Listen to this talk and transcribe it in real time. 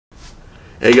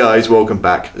Hey guys, welcome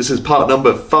back. This is part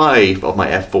number 5 of my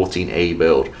F-14A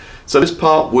build. So this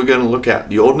part we're going to look at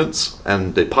the ordnance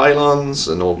and the pylons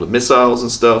and all the missiles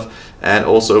and stuff, and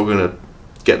also we're going to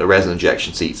get the resin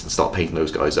injection seats and start painting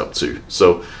those guys up too.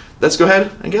 So let's go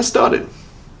ahead and get started.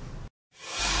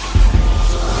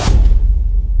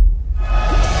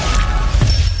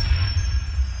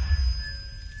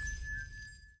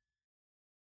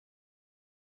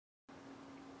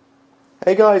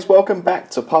 Hey guys, welcome back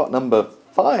to part number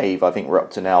 5, I think we're up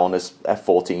to now on this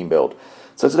F-14 build.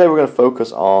 So today we're going to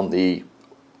focus on the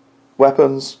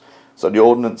weapons, so the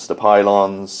ordnance, the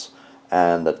pylons,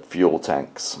 and the fuel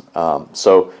tanks.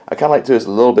 So I kind of like to do this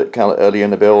a little bit kind of early in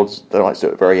the build. I don't like to do it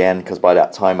at the very end because by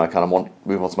that time I kind of want to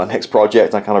move on to my next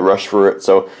project. I kind of rush through it,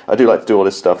 so I do like to do all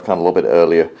this stuff kind of a little bit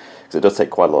earlier because it does take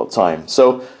quite a lot of time.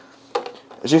 So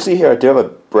as you see here, I do have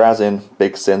a resin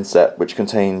big sin set which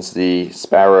contains the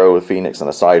Sparrow, the Phoenix, and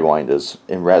the Sidewinders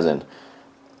in resin.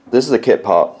 This is a kit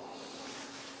part.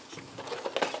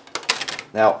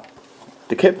 Now,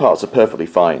 the kit parts are perfectly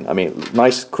fine. I mean,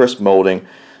 nice crisp molding.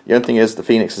 The only thing is the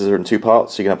Phoenixes are in 2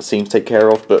 parts, so you can have the seams to take care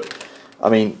of. But I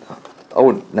mean, I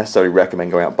wouldn't necessarily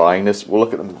recommend going out buying this. We'll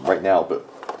look at them right now, but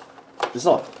it's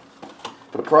not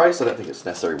for the price. I don't think it's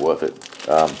necessarily worth it.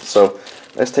 So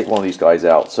let's take one of these guys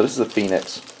out. So this is a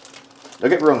Phoenix. Don't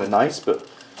get me wrong, they're nice, but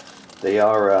they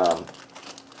are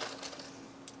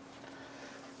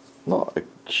not a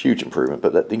huge improvement.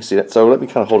 But you can see that. So let me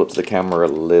kind of hold up to the camera a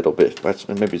little bit. Let's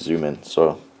maybe zoom in.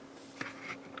 So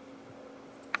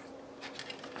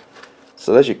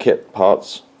there's your kit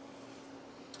parts,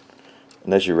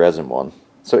 and there's your resin one.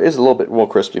 So it is a little bit more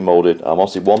crisply molded.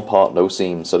 Obviously 1 part, no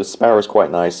seams. So this Sparrow is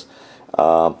quite nice.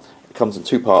 It comes in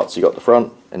 2 parts. You got the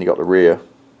front and you got the rear,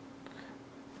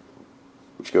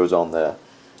 which goes on there.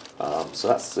 So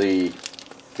that's the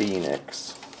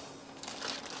Phoenix.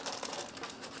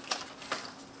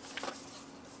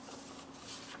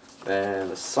 Then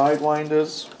the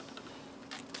Sidewinders.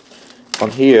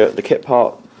 On here, the kit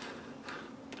part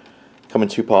come in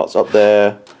 2 parts, up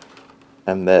there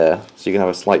and there, so you can have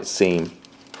a slight seam.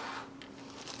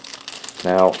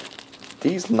 Now,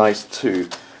 these are nice too.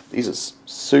 These are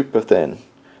super thin.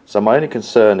 So my only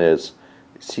concern is,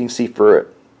 you can see through it.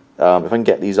 If I can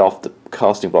get these off the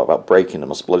casting block without breaking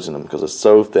them or splitting them, because they're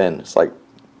so thin, it's like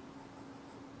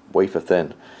wafer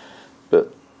thin.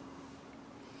 But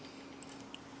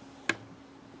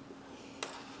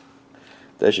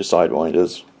there's your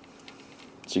Sidewinders.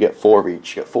 So you get 4 of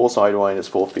each. You get 4 Sidewinders,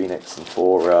 4 Phoenix, and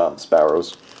 4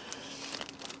 Sparrows.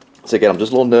 So again, I'm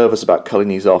just a little nervous about cutting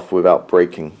these off without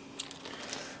breaking.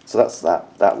 So that's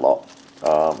that lot.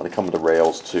 And they come with the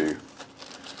rails too.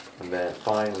 And then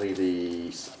finally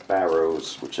the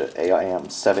Sparrows, which are AIM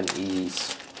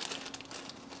 7Es.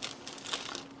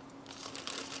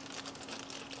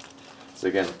 So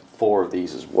again, 4 of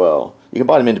these as well. You can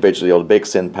buy them individually, or the big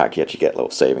sin pack you actually get a little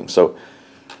savings. So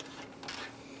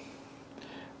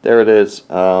there it is.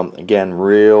 Again,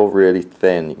 really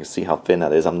thin. You can see how thin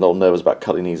that is. I'm a little nervous about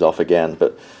cutting these off again.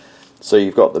 But so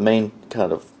you've got the main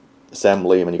kind of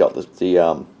assembly, and then you got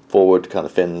the forward kind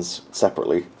of fins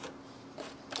separately.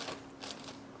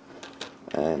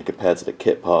 And compared to the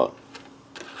kit part,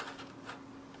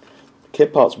 the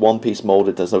kit part's 1-piece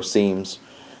molded. There's no seams.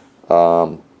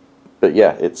 But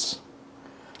yeah, it's.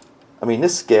 I mean,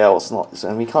 this scale, it's not. I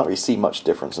mean, you can't really see much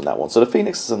difference in that one. So the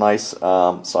Phoenix is a nice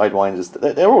Sidewinders.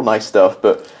 They're all nice stuff,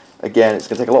 but again, it's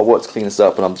going to take a lot of work to clean this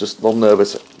up, and I'm just a little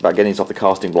nervous about getting these off the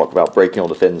casting block without breaking all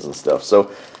the fins and stuff.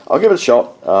 So I'll give it a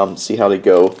shot, see how they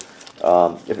go.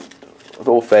 If it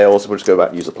all fails, we'll just go back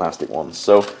and use the plastic ones.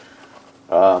 So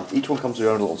each one comes with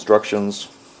their own little instructions.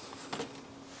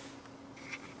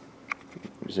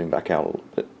 Zoom back out a little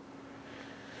bit.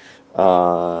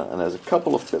 And there's a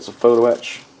couple of bits of photo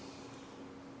etch.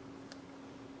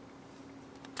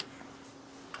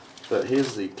 But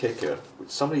here's the kicker,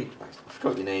 which somebody, I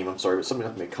forgot your name, I'm sorry, but somebody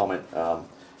left me a comment a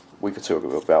week or 2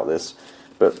 ago about this.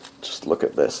 But just look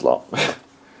at this lot.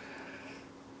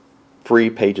 3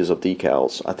 pages of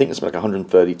decals. I think it's like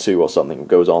 132 or something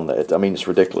goes on there. I mean, it's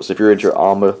ridiculous. If you're into your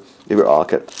armor, if you're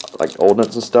like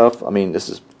ordnance and stuff, I mean, this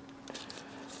is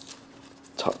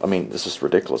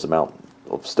ridiculous amount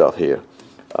of stuff here.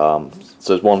 So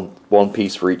there's one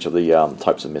piece for each of the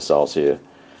types of missiles here.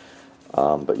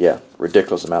 But yeah,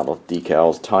 ridiculous amount of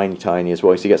decals, tiny as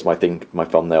well. So you get my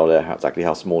thumbnail there, exactly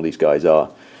how small these guys are.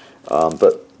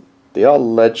 But they are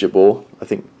legible. I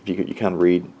think you can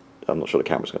read. I'm not sure the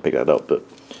camera's going to pick that up, but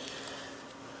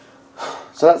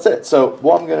so that's it. So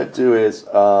what I'm going to do is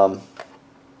I'm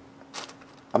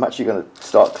actually going to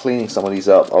start cleaning some of these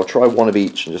up. I'll try one of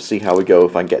each and just see how we go.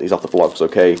 If I can get these off the blocks,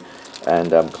 okay,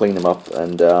 and clean them up,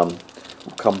 and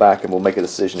we'll come back and we'll make a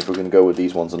decision if we're going to go with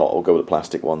these ones or not, or go with the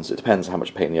plastic ones. It depends how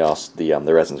much pain in the arse the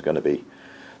resin is going to be.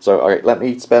 So, alright, let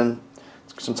me spend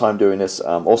some time doing this.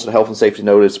 Also, the health and safety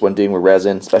notice when dealing with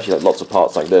resin, especially like lots of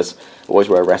parts like this, always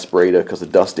wear a respirator because the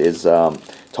dust is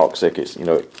toxic. It's, you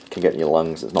know, it can get in your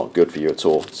lungs. It's not good for you at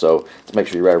all. So to make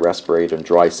sure you wear a respirator and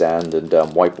dry sand and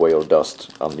wipe away all the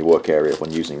dust in your work area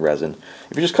when using resin.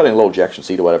 If you're just cutting a low ejection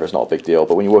seat or whatever, it's not a big deal.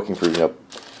 But when you're working through, you know,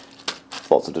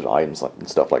 lots of different items and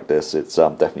stuff like this, it's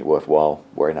definitely worthwhile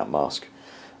wearing that mask.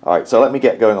 All right, so let me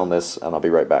get going on this, and I'll be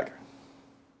right back.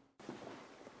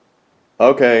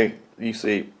 Okay. You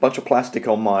see a bunch of plastic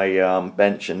on my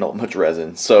bench and not much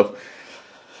resin. So,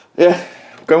 yeah,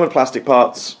 going with plastic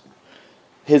parts.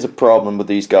 Here's a problem with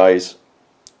these guys.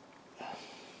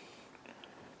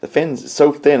 The fins are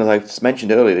so thin, as I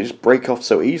mentioned earlier, they just break off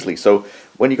so easily. So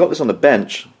when you got this on the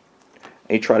bench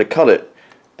and you try to cut it,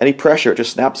 any pressure, it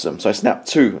just snaps them. So I snapped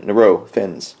 2 in a row,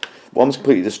 fins. One's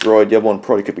completely destroyed, the other one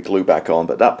probably could be glued back on.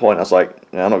 But at that point, I was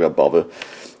like, nah, I'm not going to bother.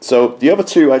 So the other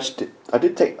 2, I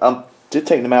did take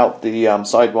them out, the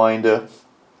Sidewinder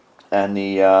and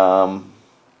the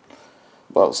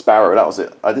well, Sparrow, that was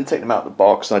it. I did take them out of the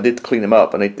box and I did clean them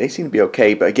up, and they seem to be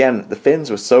okay. But again, the fins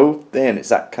were so thin, it's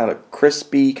that kind of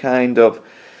crispy, kind of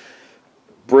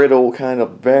brittle, kind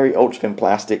of very ultra thin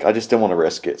plastic. I just didn't want to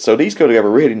risk it. So these go together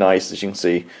really nice, as you can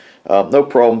see. No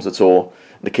problems at all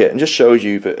in the kit, and just shows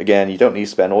you that, again, you don't need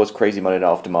to spend all this crazy money in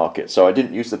aftermarket. So I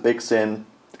didn't use the Big Sin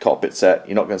cockpit set.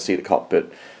 You're not going to see the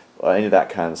cockpit or any of that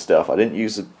kind of stuff. I didn't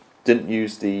use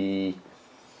the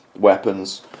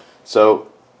weapons. So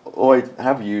all I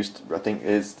have used, I think,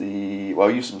 is I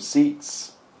used some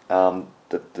seats, the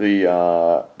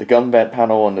gun vent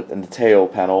panel and the tail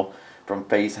panel from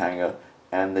Phase Hanger,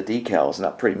 and the decals, and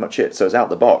that's pretty much it. So it's out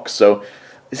the box. So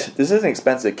this is an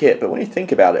expensive kit, but when you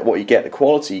think about it, what you get, the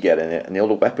quality you get in it, and all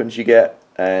the weapons you get,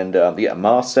 and you get a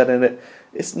mask set in it,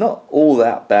 it's not all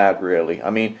that bad, really. I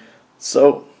mean,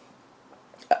 so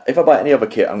if I buy any other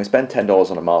kit, I'm going to spend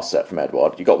 $10 on a mask set from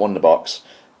Edward. You got one in the box.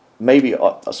 Maybe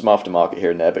some aftermarket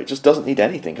here and there, but it just doesn't need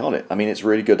anything on it. I mean, it's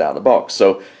really good out of the box.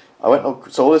 So I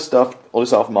went, so all this stuff, all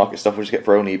this aftermarket stuff, we just get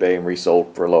thrown on eBay and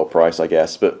resold for a lower price, I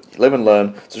guess. But live and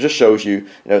learn. So it just shows you,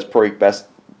 it's probably best,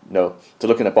 to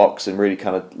look in a box and really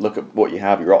kind of look at what you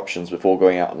have, your options, before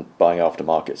going out and buying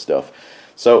aftermarket stuff.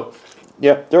 So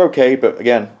yeah, they're okay, but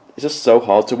again, it's just so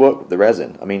hard to work with the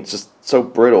resin. I mean, it's just so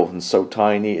brittle and so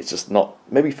tiny. It's just not,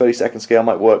 maybe 32nd scale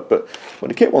might work, but when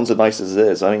the kit ones are nice as it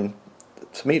is, I mean,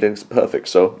 to me, it's perfect,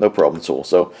 so no problem at all.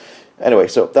 So anyway,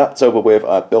 so that's over with.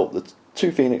 I built the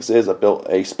 2 Phoenixes, I built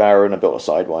a Sparrow, and I built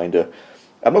a Sidewinder.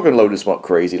 I'm not going to load this one up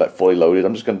crazy, like fully loaded.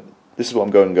 I'm just going to, this is what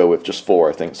I'm going to go with, just 4,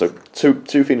 I think. So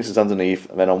two Phoenixes underneath,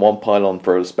 and then on one pylon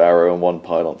throw the Sparrow, and one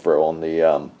pylon throw on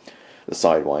the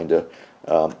Sidewinder.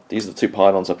 These are the 2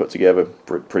 pylons I put together,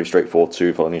 pretty straightforward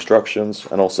too, following the instructions.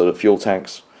 And also the fuel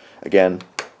tanks, again,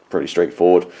 pretty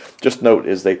straightforward. Just note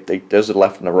is there's a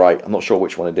left and a right. I'm not sure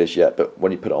which one it is yet, but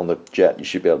when you put it on the jet, you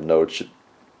should be able to know it should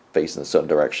face in a certain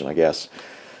direction, I guess.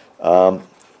 So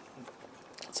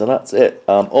that's it.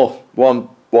 One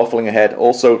waffling ahead.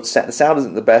 Also, the sound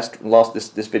isn't the best.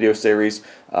 This video series,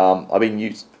 I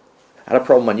had a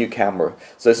problem with my new camera.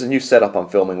 So this is a new setup I'm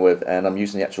filming with, and I'm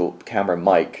using the actual camera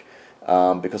mic.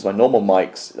 Because my normal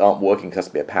mics aren't working because it has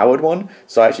to be a powered one.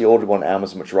 So I actually ordered one on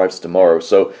Amazon, which arrives tomorrow.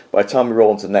 So by the time we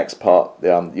roll into the next part,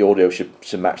 the audio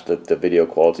should match the video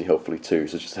quality, hopefully, too.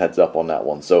 So just heads up on that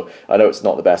one. So I know it's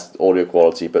not the best audio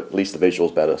quality, but at least the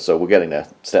visual's better. So we're getting there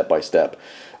step by step.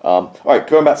 Alright,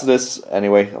 going back to this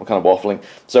anyway, I'm kind of waffling.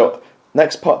 So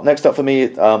next up for me,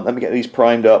 let me get these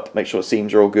primed up, make sure the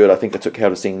seams are all good. I think I took care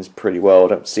of the seams pretty well. I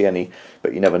don't see any,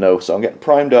 but you never know. So I'm getting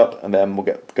primed up, and then we'll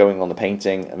get going on the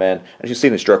painting. And then, as you see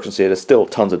in the instructions here, there's still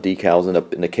tons of decals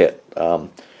in the kit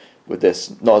with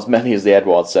this. Not as many as the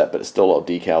Edward set, but there's still a lot of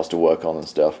decals to work on and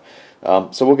stuff.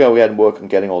 So we'll go ahead and work on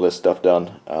getting all this stuff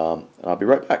done, and I'll be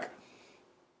right back.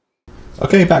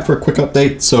 Okay, back for a quick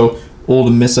update. So all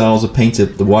the missiles are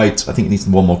painted the white. I think it needs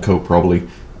one more coat probably.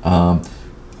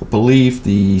 I believe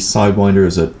the Sidewinder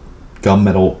is a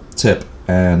gunmetal tip,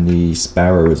 and the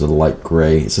Sparrow is a light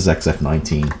grey. It says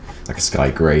XF19, like a sky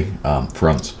grey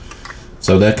front.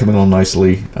 So they're coming on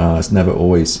nicely. It's never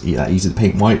always that easy to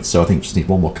paint white, so I think you just need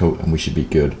one more coat and we should be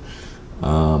good.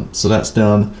 So that's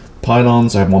done.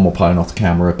 Pylons, I have one more pylon off the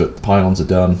camera, but the pylons are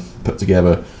done, put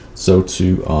together. So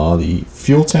too are the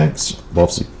fuel tanks, well,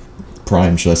 obviously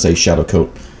prime, should I say, shadow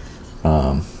coat,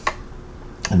 and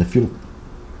the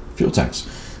fuel tanks.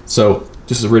 So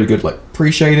this is a really good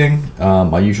pre-shading,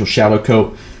 my usual shadow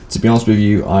coat. To be honest with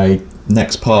you,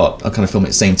 next part I'll kind of film it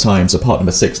at the same time. So part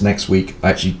number 6 next week,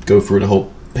 I actually go through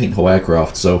paint the whole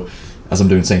aircraft. So as I'm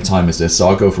doing the same time as this, so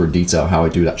I'll go through in detail how I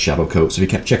do that shadow coat. So if you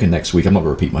kept checking next week, I'm not going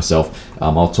to repeat myself.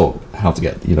 I'll talk how to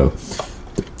get, you know,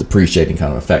 the pre-shading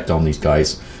kind of effect on these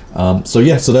guys. So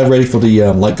yeah, so they're ready for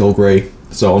the light gold gray.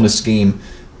 So on this scheme,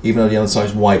 even though the other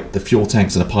side's white, the fuel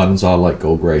tanks and the pylons are light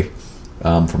gold gray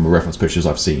from the reference pictures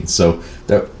I've seen. So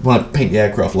when I paint the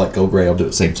aircraft light gold gray, I'll do it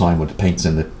at the same time with the paints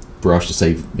and the brush to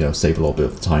save a little bit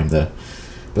of time there.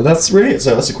 But that's really it.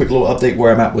 So that's a quick little update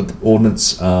where I'm at with the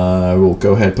ordnance. We'll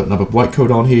go ahead, put another white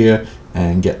coat on here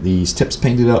and get these tips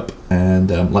painted up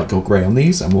and light gold grey on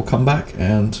these, and we'll come back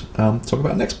and talk about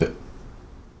the next bit.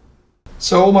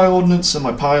 So all my ordnance and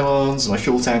my pylons and my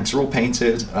fuel tanks are all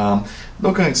painted. Not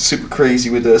going super crazy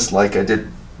with this like I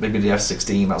did maybe the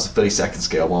F-16. That was a 32nd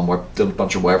scale one where I did a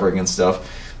bunch of weathering and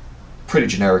stuff. Pretty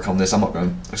generic on this. I'm not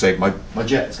going to say my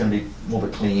jet is going to be more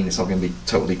bit clean. It's not going to be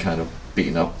totally kind of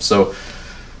beaten up. So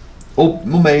all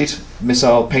made,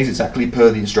 missile, paint exactly per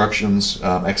the instructions,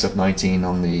 XF-19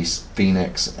 on the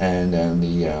Phoenix, and then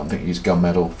the, I think I used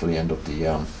gunmetal for the end of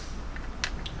the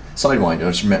sidewinder.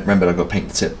 I just remembered I've got to paint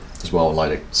the tip as well,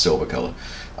 light a silver colour.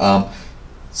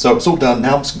 So it's all done.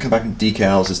 Now I'm just going to come back and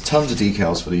decals. There's tons of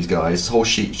decals for these guys. This whole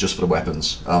sheet is just for the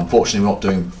weapons. Fortunately, we're not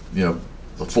doing,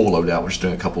 the full loadout. We're just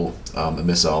doing a couple of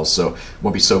missiles, so it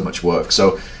won't be so much work.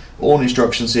 So all the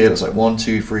instructions here, looks like 1,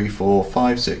 2, 3, 4,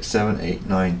 5, 6, 7, 8,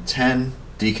 9, 10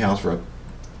 decals for a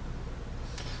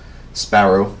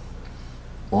Sparrow.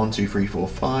 1, 2, 3, 4,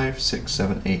 5, 6,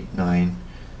 7, 8, 9,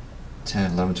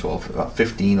 10, 11, 12, about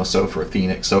 15 or so for a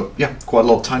Phoenix. So yeah, quite a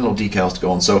lot of tiny little decals to go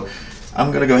on. So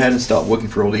I'm going to go ahead and start working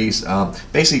through all these.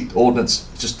 Basically, ordnance,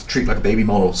 just treat like a baby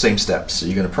model, same steps. So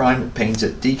you're going to prime it, paint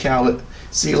it, decal it,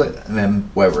 seal it, and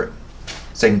then weather it.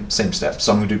 Same steps.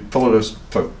 So I'm going to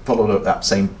follow that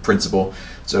same principle.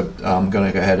 So I'm going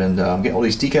to go ahead and get all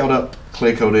these decaled up,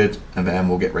 clear coated, and then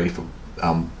we'll get ready for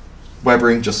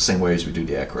weathering just the same way as we do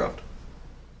the aircraft.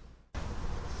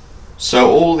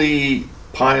 So all the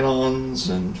pylons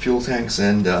and fuel tanks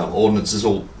and ordnance is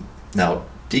all now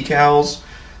decaled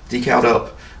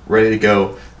up, ready to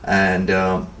go, and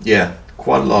yeah,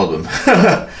 quite a lot of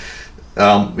them.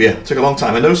 Yeah, it took a long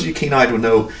time. And those of you keen-eyed will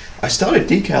know I started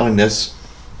decaling this.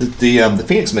 The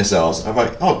Phoenix missiles, I'm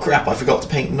like, oh crap, I forgot to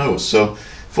paint those. So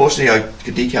fortunately I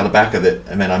could decal the back of it,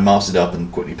 and then I masked it up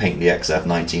and quickly painted the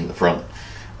XF-19 at the front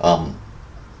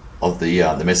of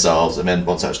the missiles, and then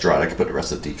once that's dried I could put the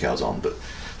rest of the decals on. But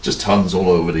just tons all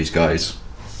over these guys.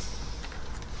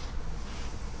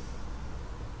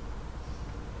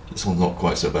 This one's not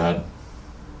quite so bad.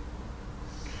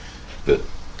 But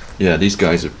yeah, these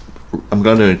guys are, I'm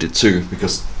going to do two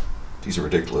because these are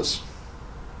ridiculous.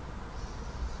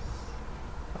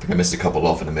 I think I missed a couple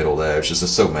off in the middle there. It's just there's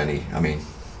so many. I mean,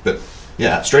 but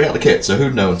yeah, straight out the kit. So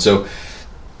who'd known? So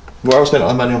where I spent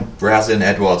my money on resin,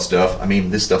 Edward stuff. I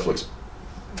mean, this stuff looks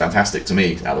fantastic to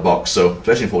me out of the box. So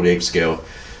especially in 48 scale.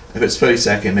 If it's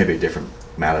 32nd, maybe a different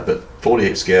matter. But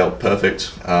 48 scale,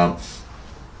 perfect.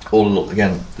 All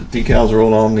again, the decals are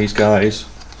all on these guys,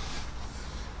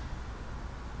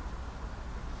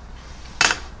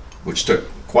 which took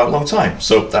quite a long time.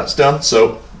 So that's done.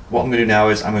 So what I'm going to do now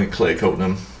is I'm going to clear coat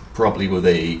them, probably with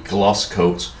a gloss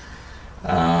coat,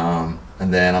 and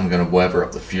then I'm going to weather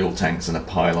up the fuel tanks and the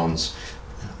pylons.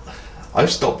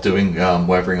 I've stopped doing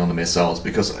weathering on the missiles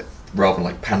because rather than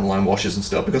like panel line washes and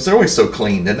stuff, because they're always so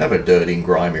clean, they're never dirty and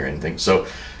grimy or anything. So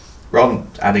rather than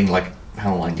adding like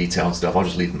panel line detail and stuff, I'll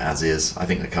just leave them as is. I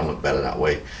think they kind of look better that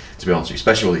way, to be honest with you,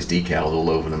 especially all these decals all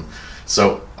over them.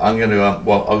 So I'm going to,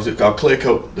 well, I'll clear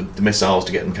coat the missiles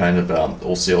to get them kind of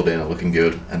all sealed in and looking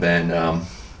good, and then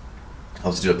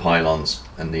I'll just do the pylons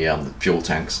and the fuel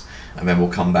tanks, and then we'll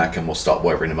come back and we'll start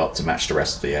weathering them up to match the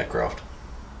rest of the aircraft.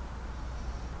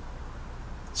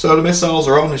 So the missiles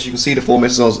are on. As you can see, the four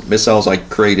missiles I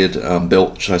created,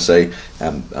 built, should I say,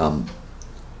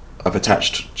 I've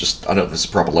attached just, I don't know if it's a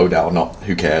proper loadout or not,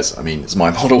 who cares? I mean, it's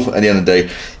my model. At the end of the day,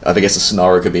 I guess the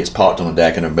scenario could be it's parked on the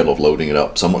deck and in the middle of loading it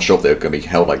up. So I'm not sure if they're going to be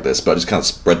held like this, but I just kind of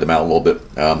spread them out a little bit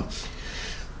to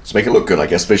make it look good, I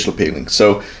guess, visual appealing.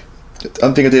 So the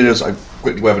other thing I did is I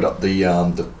quickly weathered up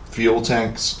the fuel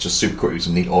tanks, just super quickly with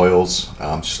some neat oils,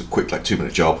 just a quick like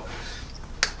 2-minute job,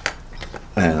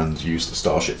 and used the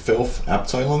Starship Filth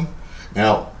Abteilung.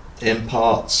 Now in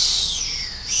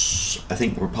parts, I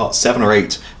think we're part 7 or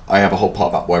 8, I have a whole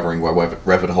part about weathering where I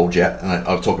weather the whole jet, and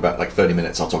I'll talk about like 30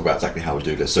 minutes. I'll talk about exactly how we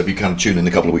do this. So if you kind of tune in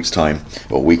a couple of weeks time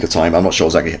or a week of time, I'm not sure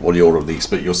exactly what the order of these,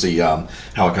 but you'll see how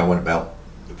I kind of went about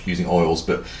using oils.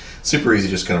 But super easy,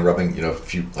 just kind of rubbing a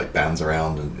few like bands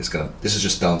around, and it's gonna. This is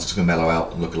just done, so it's gonna mellow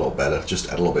out and look a lot better. Just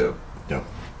add a little bit of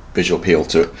visual appeal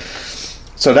to it.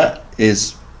 So that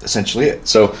is essentially it.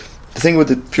 So the thing with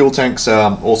the fuel tanks,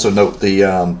 also note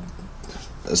the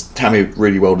Tamiya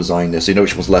really well designed this, so you know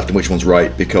which one's left and which one's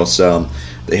right, because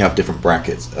they have different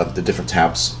brackets, the different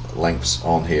tabs lengths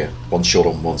on here. One's shorter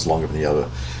and one's longer than the other.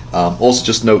 Also,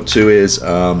 just note too is,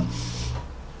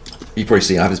 you probably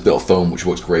see I have this bit of foam which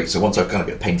works great, so once I've kind of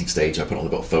got a painting stage, I put on a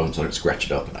bit of foam so I don't scratch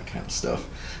it up and that kind of stuff.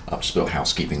 Just a bit of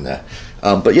housekeeping there.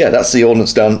 But yeah, that's the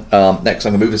ordnance done. Next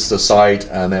I'm going to move this to the side,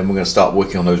 and then we're going to start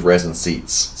working on those resin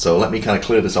seats. So let me kind of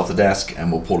clear this off the desk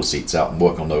and we'll pull the seats out and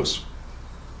work on those.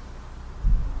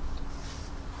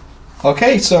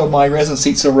 Okay, so my resin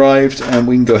seats arrived and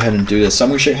we can go ahead and do this. So I'm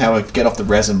going to show you how to get off the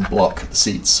resin block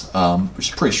seats, which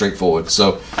is pretty straightforward.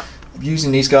 So I'm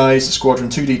using these guys, the Squadron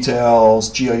 2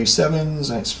 details, GRU 7s,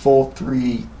 and it's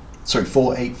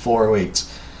 48408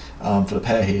 for the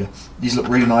pair here. These look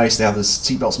really nice. They have the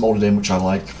seat belts molded in, which I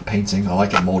like for painting. I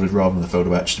like it molded rather than the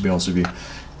photo etch, to be honest with you.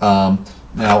 Now,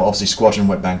 obviously, Squadron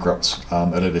went bankrupt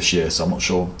earlier this year, so I'm not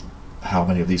sure how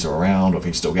many of these are around or if you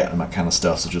can still get them, that kind of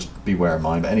stuff, so just beware in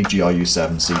mind. But any GRU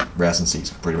 7 seat, resin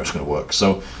seats are pretty much going to work.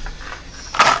 So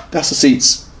that's the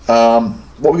seats. What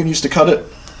we're going to use to cut it,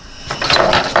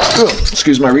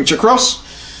 excuse my reach across.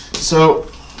 So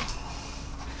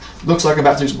looks like I'm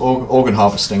about to do some organ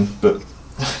harvesting, but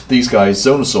these guys,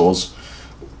 Zona saws,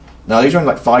 now these are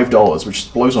only like $5,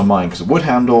 which blows my mind because the wood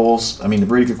handles, I mean, they're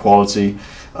really good quality.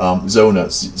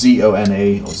 Zona,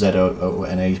 Z-O-N-A or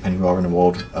Z-O-O-N-A, depending where you are in the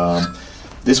world.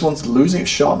 This one's losing its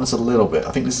sharpness a little bit.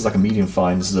 I think this is like a medium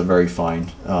fine, this is a very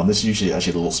fine. This is usually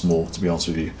actually a little small, to be honest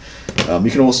with you. You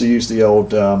can also use the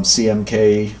old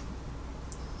CMK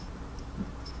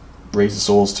razor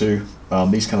saws too.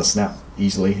 These kind of snap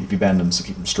easily if you bend them, so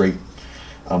keep them straight.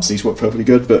 So these work perfectly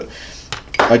good, but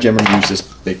I generally use this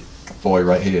big boy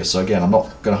right here. So again, I'm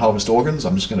not going to harvest organs,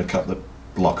 I'm just going to cut the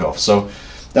block off. So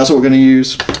that's what we're going to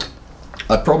use.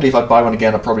 I'd probably, if I buy one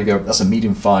again, I'd probably go, that's a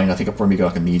medium fine. I think I'll probably go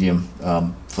like a medium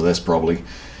for this probably.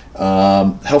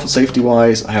 Health and safety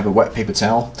wise, I have a wet paper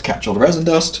towel to catch all the resin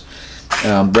dust.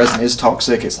 Resin is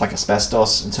toxic, it's like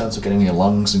asbestos in terms of getting in your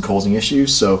lungs and causing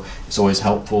issues, so it's always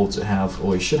helpful to have,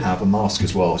 or you should have, a mask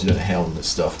as well so you don't inhale this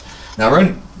stuff.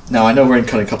 Now I know we're only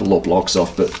cutting a couple of little blocks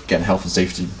off, but again, health and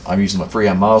safety, I'm using my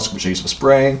 3M mask, which I use for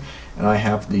spraying, and I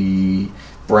have the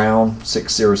brown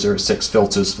 6006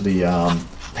 filters for the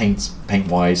paint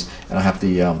wise, and I have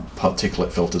the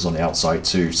particulate filters on the outside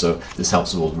too, so this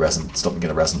helps with all the resin, stop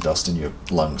getting resin dust in your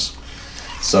lungs.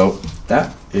 So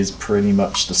that is pretty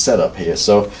much the setup here.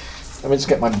 So let me just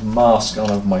get my mask on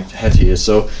over my head here.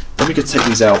 So let me just take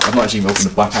these out. I've not actually even opened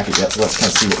the black packet yet, so let's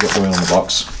kind of see what we've got going on in the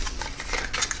box.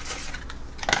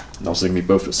 And also they can be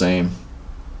both the same.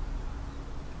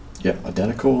 Yep,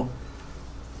 identical.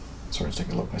 Sorry, let's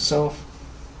take a look myself.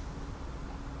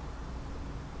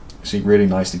 You see, really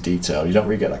nicely detailed. You don't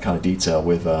really get that kind of detail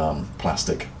with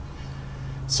plastic.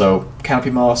 So canopy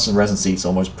masks and resin seats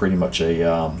almost pretty much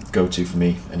a go-to for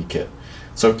me, any kit.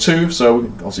 So two, so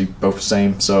obviously both the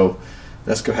same. So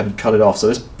let's go ahead and cut it off. So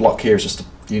this block here is just,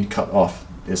 you need to cut off.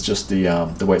 It's just the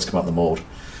way it's come out of the mold.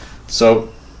 So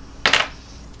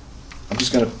I'm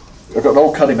just gonna, I've got an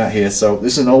old cutting mat here. So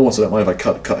this is an old one, so I don't mind if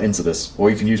I cut into this. Or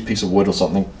you can use a piece of wood or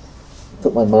something.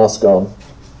 Put my mask on.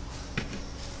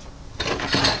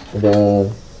 And then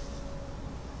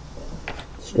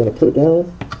just gonna put it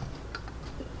down.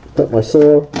 Put my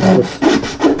saw.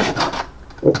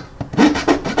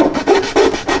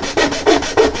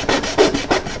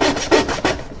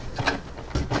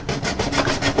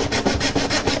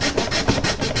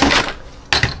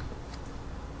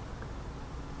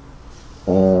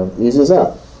 Easy as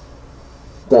that.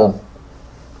 Done.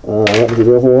 Let me do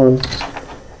the other one.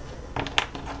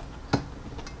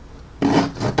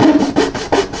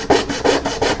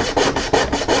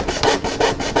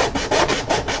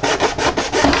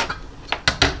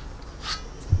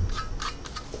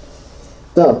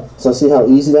 Done. So see how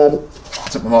easy that is?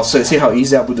 So see how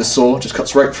easy that with the saw, just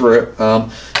cuts right through it.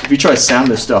 If you try to sand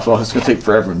this stuff, oh, it's going to take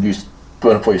forever and use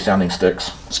burn up all your sanding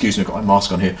sticks. Excuse me, I've got my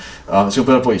mask on here. It's going to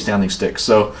burn up all your sanding sticks.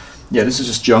 So yeah, this is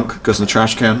just junk, goes in the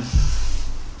trash can.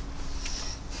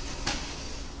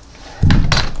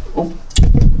 Oh,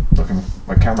 look at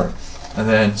my camera. And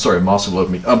then, sorry, mask will load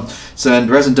me. So then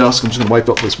resin dust, I'm just going to wipe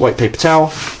up this white paper towel.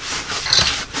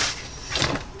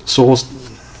 Saws.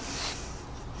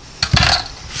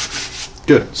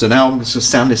 Good. So now I'm just going to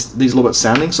sand these a little bit of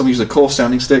sanding. So I'm using a coarse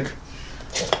sanding stick,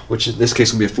 which in this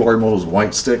case will be a Flory Models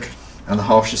white stick. And the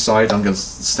harsher side, I'm going to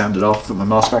sand it off, put my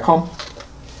mask back on.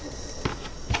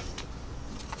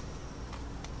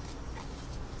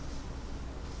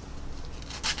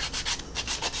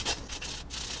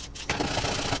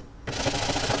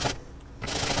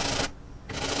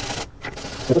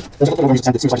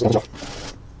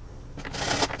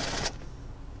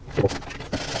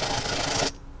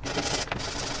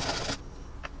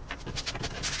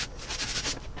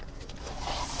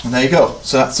 And there you go.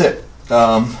 So that's it.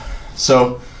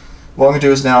 So what I'm going to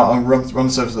do is now I'm run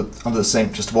this over under the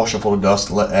sink just to wash off all the dust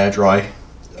and let air dry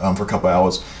for a couple of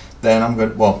hours. Then I'm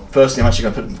going to, well, firstly I'm actually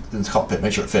going to put it in the cockpit,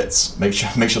 make sure it fits, make sure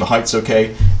the height's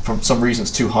okay. For some reason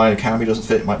it's too high and the canopy doesn't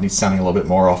fit, it might need sanding a little bit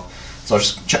more off. So I'll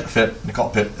just check the fit in the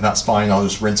cockpit, and that's fine. I'll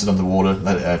just rinse it under water,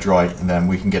 let it air dry, and then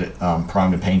we can get it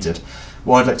primed and painted.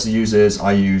 What I'd like to use is,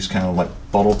 I use kind of like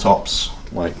bottle tops,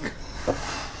 like,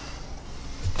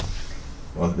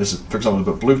 well, this is, for example, a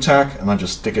bit of blue tack, and I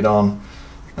just stick it on,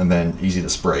 and then easy to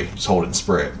spray. Just hold it and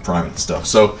spray it, prime it and stuff.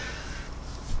 So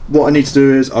what I need to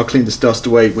do is, I'll clean this dust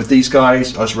away. With these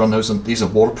guys, I just run those, these are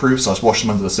waterproof, so I just wash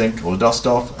them under the sink, all the dust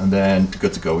off, and then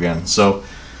good to go again. So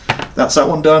that's that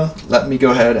one done. Let me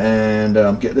go ahead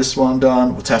and get this one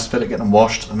done. We'll test fit it, get them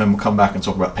washed, and then we'll come back and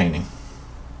talk about painting.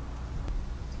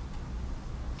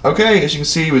 Okay, as you can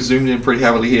see, we're zoomed in pretty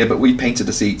heavily here, but we painted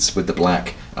the seats with the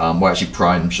black. Well, actually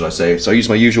primed them, should I say. So I used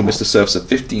my usual Mr. Surfacer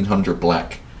 1500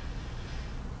 black,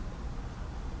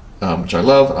 which I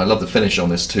love. I love the finish on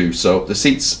this too. So the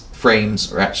seats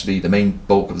frames are actually, the main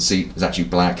bulk of the seat is actually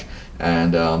black,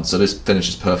 and so this finish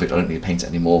is perfect. I don't need to paint it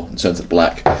anymore in terms of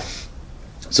black.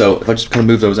 So if I just kind of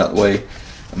move those out of the way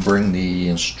and bring the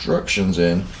instructions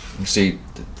in, you can see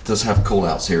it does have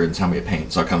call-outs here in Tamiya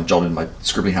paint, so I kind of jotted in my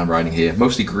scribbly handwriting here.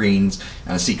 Mostly greens,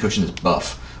 and the seat cushion is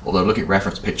buff, although looking at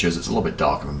reference pictures it's a little bit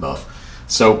darker than buff.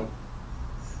 So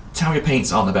Tamiya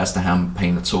paints aren't the best to hand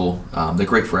paint at all. They're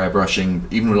great for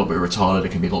airbrushing, even a little bit retarded,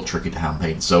 it can be a little tricky to hand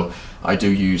paint. So I do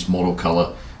use model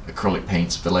color acrylic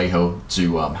paints, Vallejo,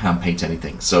 to hand paint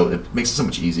anything. So it makes it so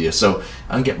much easier. So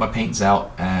I can get my paints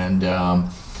out, and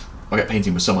I'll get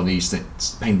painting with some of these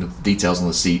things, painting the details on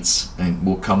the seats, and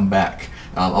we'll come back.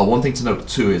 One thing to note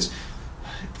too is,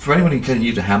 for anyone who can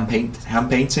use a hand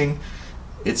painting,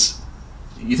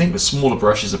 you think the smaller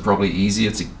brushes are probably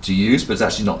easier to use, but it's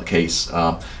actually not the case.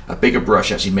 A bigger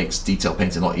brush actually makes detail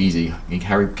painting a lot easier. You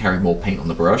can carry more paint on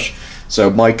the brush. So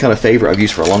my kind of favorite I've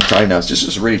used for a long time now is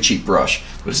just a really cheap brush.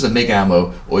 But this is a MIG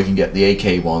ammo, or you can get the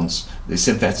AK ones, the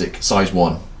synthetic size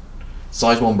 1.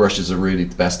 Size 1 brushes are really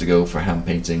the best to go for hand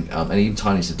painting, and even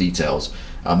tiny to details.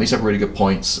 These have really good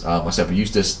points. Myself, I've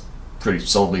used this pretty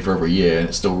solidly for over a year, and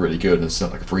it's still really good, and it's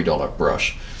not like a $3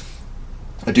 brush.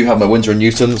 I do have my Winsor &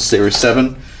 Newton Series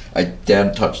 7. I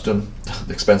daren't touch them.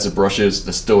 The expensive brushes,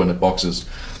 they're still in the boxes.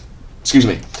 Excuse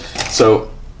me.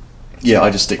 So yeah, I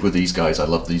just stick with these guys. I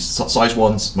love these. Size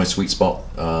 1's my sweet spot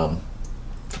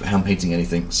for hand painting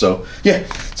anything. So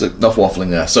yeah, so enough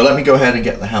waffling there. So let me go ahead and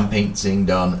get the hand painting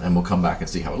done, and we'll come back and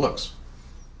see how it looks.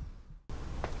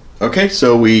 Okay,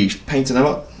 so we painted them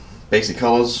up. Basic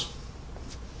colors.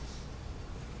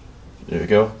 There we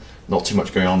go. Not too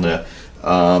much going on there.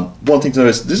 One thing to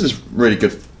notice, this is really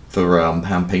good for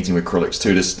hand painting with acrylics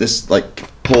too. This like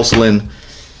porcelain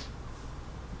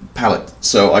palette.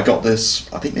 So I got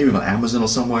this, I think maybe on Amazon or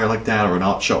somewhere like that, or an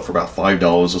art shop for about $5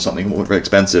 or something. It wasn't very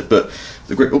expensive, but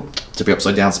the great, to be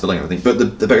upside down, spilling everything.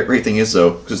 But the great thing is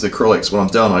though, because the acrylics, when I'm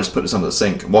done, I just put this under the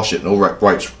sink and wash it, and all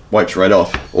wipes right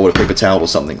off, or with a paper towel or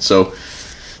something. So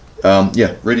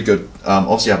yeah, really good.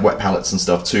 Obviously I have wet palettes and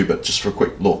stuff too, but just for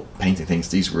quick little painting things,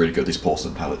 these are really good, these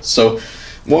porcelain palettes. So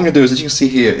what I'm going to do is, as you can see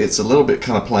here, it's a little bit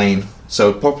kind of plain.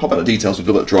 So pop out the details with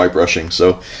a little bit of dry brushing.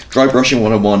 So dry brushing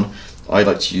 101, I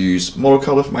like to use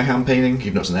watercolor for my hand painting.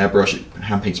 Even though it's an airbrush, it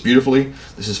hand paints beautifully.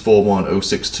 This is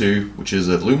 41062, which is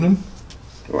aluminum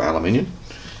or aluminium.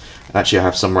 Actually, I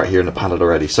have some right here in the palette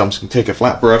already. So I'm just going to take a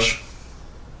flat brush.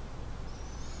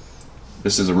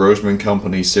 This is a Roseman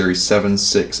Company Series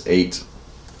 768,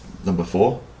 number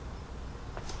 4,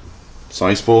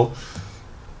 size 4. So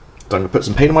I'm going to put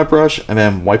some paint on my brush and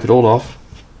then wipe it all off.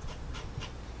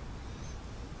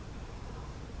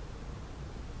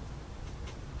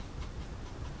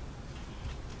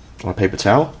 On a paper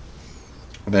towel,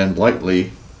 and then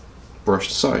lightly brush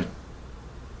the side.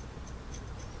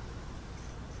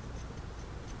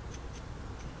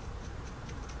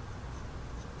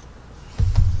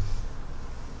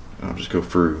 I'll just go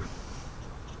through,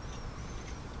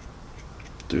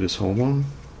 do this whole one,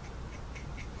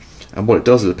 and what it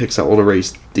does is it picks out all the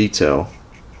raised detail,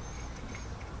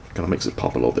 kind of makes it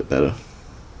pop a little bit better.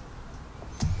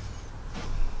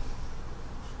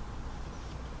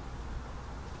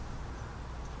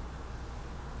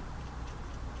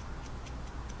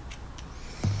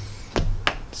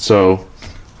 So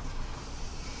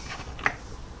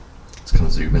let's kind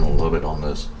of zoom in a little bit on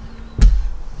this.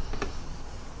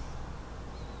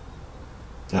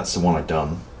 That's the one I've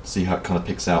done. See how it kind of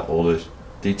picks out all the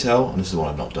detail, and this is the one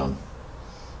I've not done.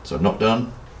 So I've not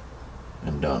done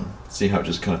and done. See how it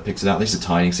just kind of picks it out. These are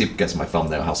tiny. See if it gets my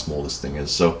thumbnail how small this thing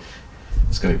is. So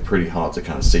it's going to be pretty hard to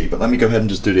kind of see. But let me go ahead and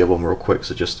just do the other one real quick.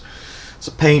 So just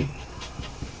some paint,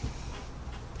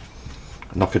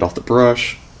 knock it off the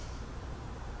brush,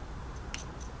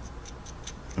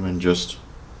 and then just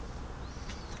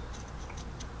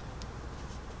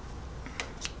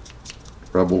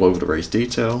rub all over the raised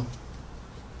detail.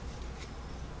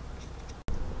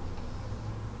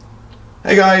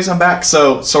 Hey guys, I'm back.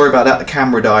 So sorry about that, the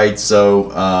camera died.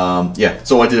 So yeah,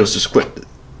 so all I did was just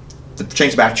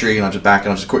change the battery, and I'm just back,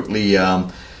 and I just quickly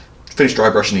finished dry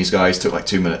brushing these guys. Took like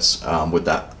 2 minutes with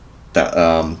that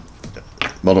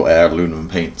Model Air aluminum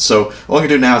paint. So all I'm gonna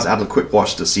do now is add a quick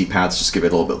wash to the seat pads, just give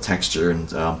it a little bit of texture and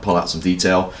pull out some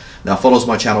detail. Now, followers of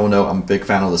my channel will know I'm a big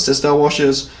fan of the Sistel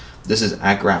washes. This is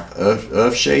Agraf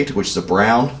Earthshade, which is a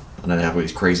brown, and then they have all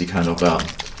these crazy kind of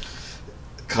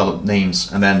colored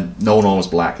names, and then No Norm is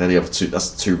black. They're the other two. That's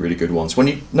the two really good ones. When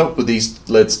you note with these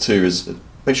lids too, is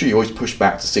make sure you always push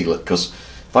back to seal it, because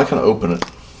if I kind of open it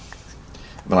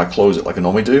and then I close it like I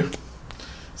normally do,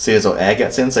 see as air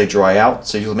gets in, they dry out.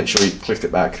 So you just make sure you click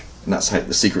it back, and that's how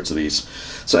the secrets of these.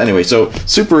 So anyway, so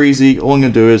super easy. All I'm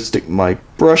gonna do is stick my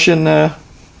brush in there,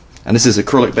 and this is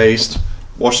acrylic based.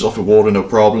 Washes off with water, no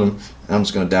problem. And I'm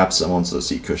just gonna dab some onto the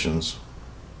seat cushions.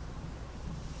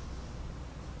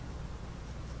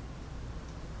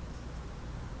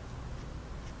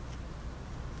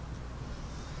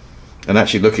 And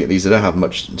actually looking at these, they don't have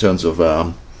much in terms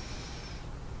of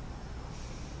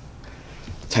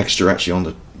texture actually on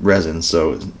the resin,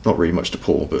 so it's not really much to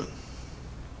pull, but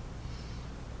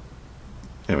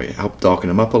anyway, help darken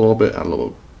them up a little bit, add a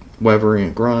little weathering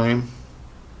and grime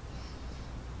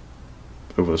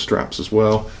over the straps as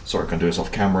well. Sorry, I can't do this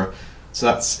off camera. So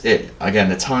that's it. Again,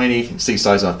 they're tiny. You can see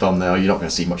size on a thumbnail. You're not going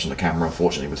to see much on the camera,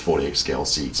 unfortunately, with 48 scale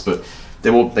seats, but they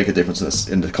will make a difference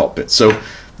in the cockpit. So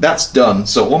that's done.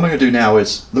 So what I'm going to do now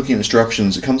is looking at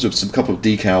instructions. It comes with some couple of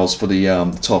decals for the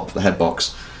top, the head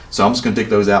box. So I'm just going to dig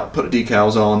those out, put the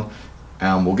decals on,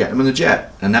 and we'll get them in the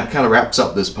jet. And that kind of wraps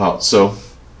up this part. So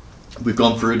we've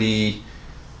gone through the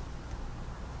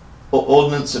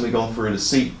ordnance, and we've gone through the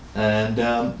seat, and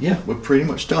yeah, we're pretty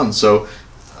much done. So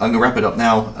I'm going to wrap it up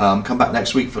now. Come back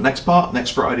next week for the next part.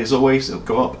 Next Friday, as always, it'll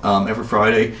go up every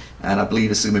Friday, and I believe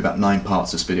this is going to be about 9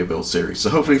 parts, this video build series. So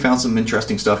hopefully you found some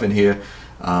interesting stuff in here.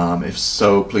 If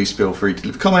so, please feel free to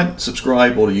leave a comment,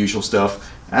 subscribe, all the usual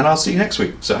stuff, and I'll see you next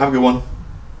week. So have a good one.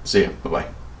 See ya.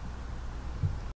 Bye-bye.